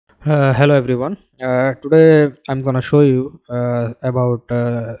Hello everyone. Today I'm gonna show you about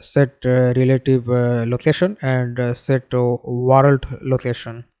set relative location and set world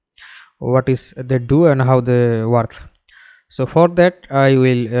location. What is they do and how they work. So for that I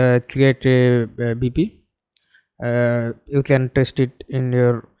will create a BP. You can test it in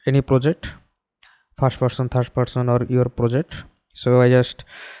your any project, first person, third person, or your project. So I just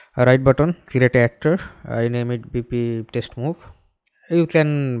right button, create a actor. I name it BP test move. You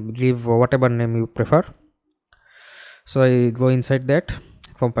can give whatever name you prefer. So I go inside that,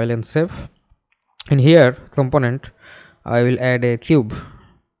 compile and save. In here component I will add a cube.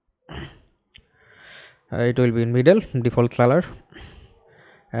 It will be in middle, default color,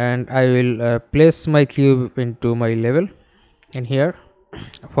 and I will place my cube into my level in here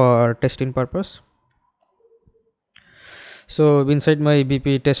for testing purpose. So inside my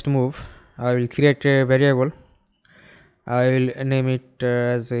BP test move I will create a variable. I will name it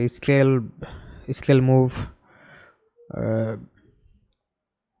as a scale move.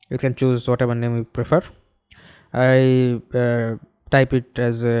 You can choose whatever name you prefer. I type it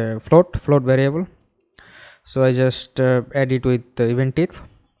as a float variable. So I just add it with the event teeth.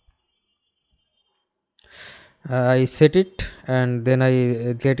 I set it and then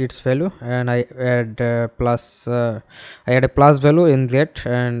I get its value, and I add I add a plus value in that,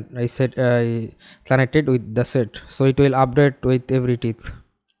 and I connect it with the set, so it will update with every teeth,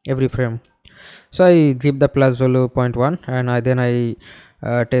 every frame. So I give the plus value 0.1, and I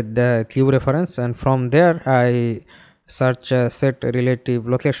take the cube reference, and from there I search set relative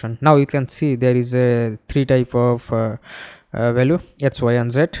location. Now you can see there is a three type of value, x, y,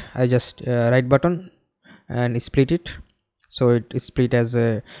 and z. I just right button and split it, so it is split as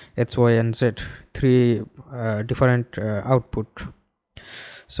a x, y, and z, three different output.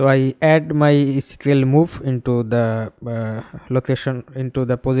 So I add my scale move into the location, into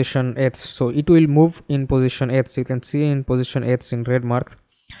the position x, so it will move in position x. You can see in position x in red mark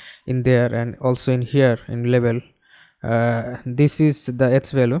in there, and also in here in level. This is the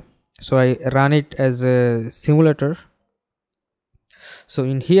x value, so I run it as a simulator. So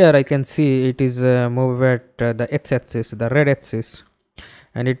in here I can see it is move at the x-axis, the red axis,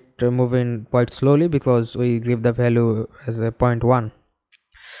 and it moving quite slowly because we give the value as a 0.1.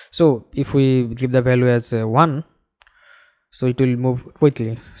 So if we give the value as 1, so it will move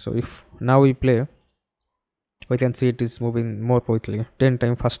quickly. So if now we play, we can see it is moving more quickly, 10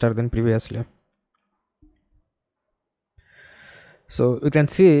 times faster than previously. So we can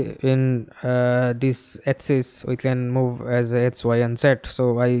see in this axis we can move as a x, y, and z.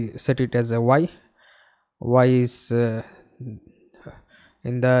 So I set it as a y. Y is in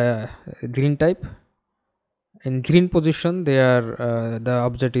the green type. In green position the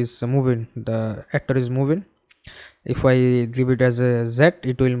object is moving, the actor is moving. If I give it as a z,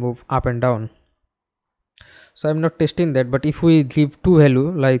 it will move up and down. So I'm not testing that, but if we give two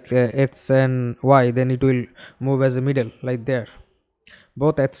value like x and y, then it will move as a middle like there,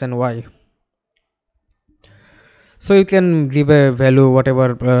 both x and y. So you can give a value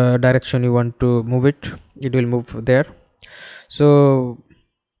whatever direction you want to move it, it will move there. So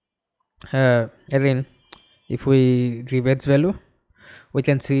again, if we give x value, we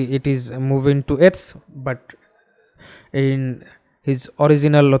can see it is moving to x, but in his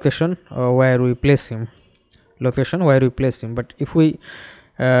original location where we place him, but if we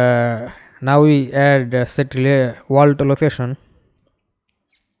now we add set relay world location,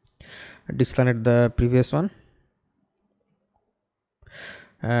 disconnect the previous one,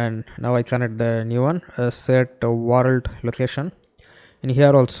 and now I connect the new one, set world location. In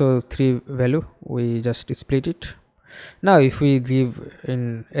here also three value, we just split it. Now if we give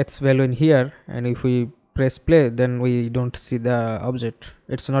in x value in here, and if we press play, then we don't see the object,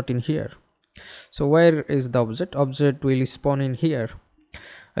 it's not in here. So where is the object will spawn in here.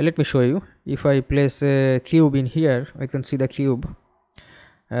 Let me show you. If I place a cube in here, I can see the cube.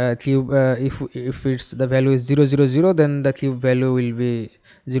 If it's the value is 000, then the cube value will be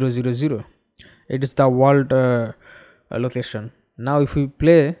 000. It is the world location. Now if we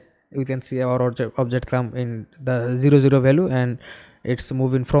play, we can see our object come in the 00 value, and it's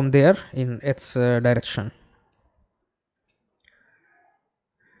moving from there in x direction.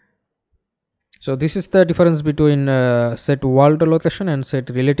 So this is the difference between set world location and set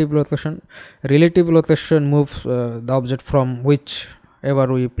relative location. Relative location moves the object from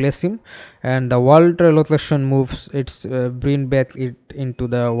whichever we place him, and the world location moves its bring back it into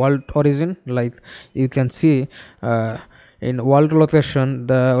the world origin. Like you can see in world location,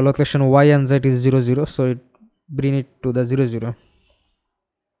 the location y and z is 00, so it bring it to the 00.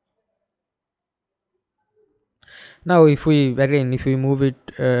 Now if we move it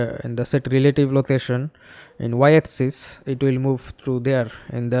in the set relative location in y-axis, it will move through there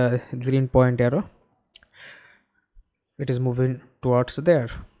in the green point arrow. It is moving towards there.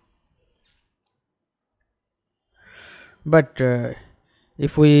 But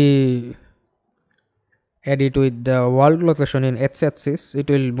if we add it with the world location in x-axis, it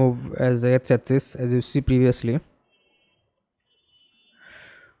will move as the x-axis, as you see previously.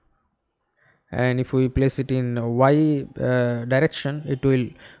 And if we place it in y direction, it will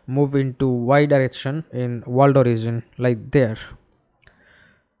move into y direction in world origin, like there.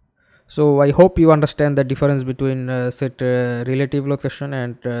 So I hope you understand the difference between set relative location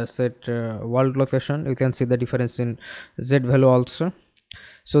and set world location. You can see the difference in z value also.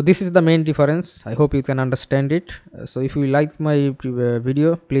 So this is the main difference. I hope you can understand it. So if you like my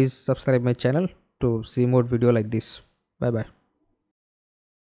video, please subscribe my channel to see more video like this. Bye bye.